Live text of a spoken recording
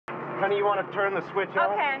Honey, you want to turn the switch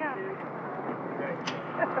on? Okay.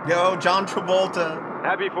 Yo, John Travolta.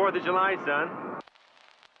 Happy 4th of July, son.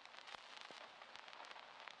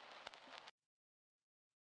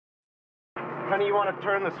 Honey, you want to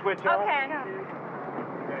turn the switch on? Okay.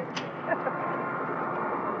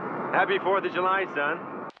 Happy 4th of July, son.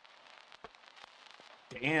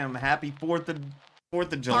 Damn, happy 4th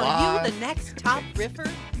of July. Are you the next top riffer?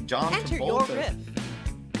 John Enter Travolta. your riff.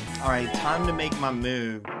 All right, time to make my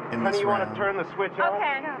move in Honey, this you want to round. turn the switch on?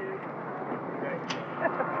 Okay.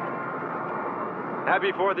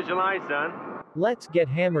 Happy 4th of July, son. Let's get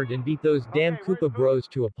hammered and beat those damn Koopa bros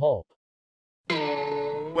to a pulp.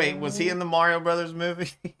 Wait, was he in the Mario Brothers movie?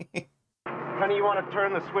 Honey, you want to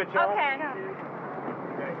turn the switch on? Okay.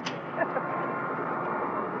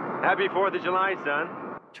 Happy 4th of July, son.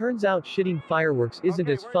 Turns out shitting fireworks isn't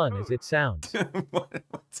as fun as it sounds.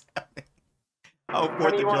 What's happening? Oh, 4th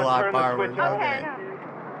Honey, of you wanna July turn the fireworks. switch on? Okay.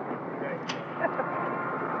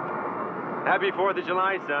 Happy 4th of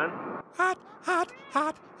July, son. Hot, hot,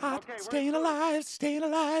 hot, hot. Okay, Staying alive, staying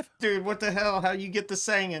alive. Dude, what the hell? How you get the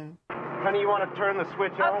singing? Honey, you want to turn the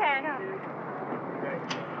switch on? Okay.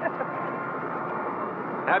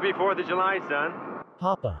 Happy 4th of July, son.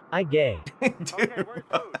 Papa, I gay. Dude, Okay, where's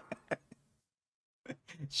food?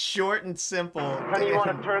 short and simple. Honey, you want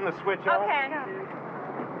Damn. to turn the switch on? Okay.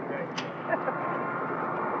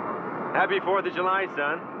 Happy 4th of July,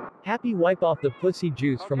 son. Happy wipe off the pussy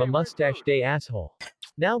juice from a mustache day asshole.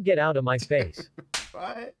 Now get out of my face.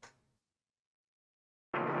 What?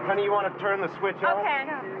 Honey, you want to turn the switch on? Okay.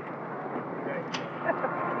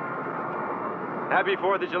 Happy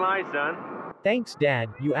 4th of July, son. Thanks, Dad,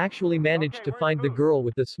 you actually managed to find the girl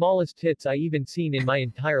with the smallest tits I even seen in my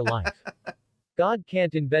entire life. God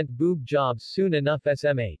can't invent boob jobs soon enough,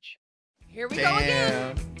 SMH. Here we go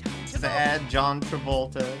again. Damn. Sad John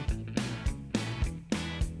Travolta.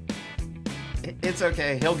 It's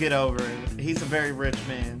okay, he'll get over it. He's a very rich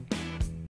man.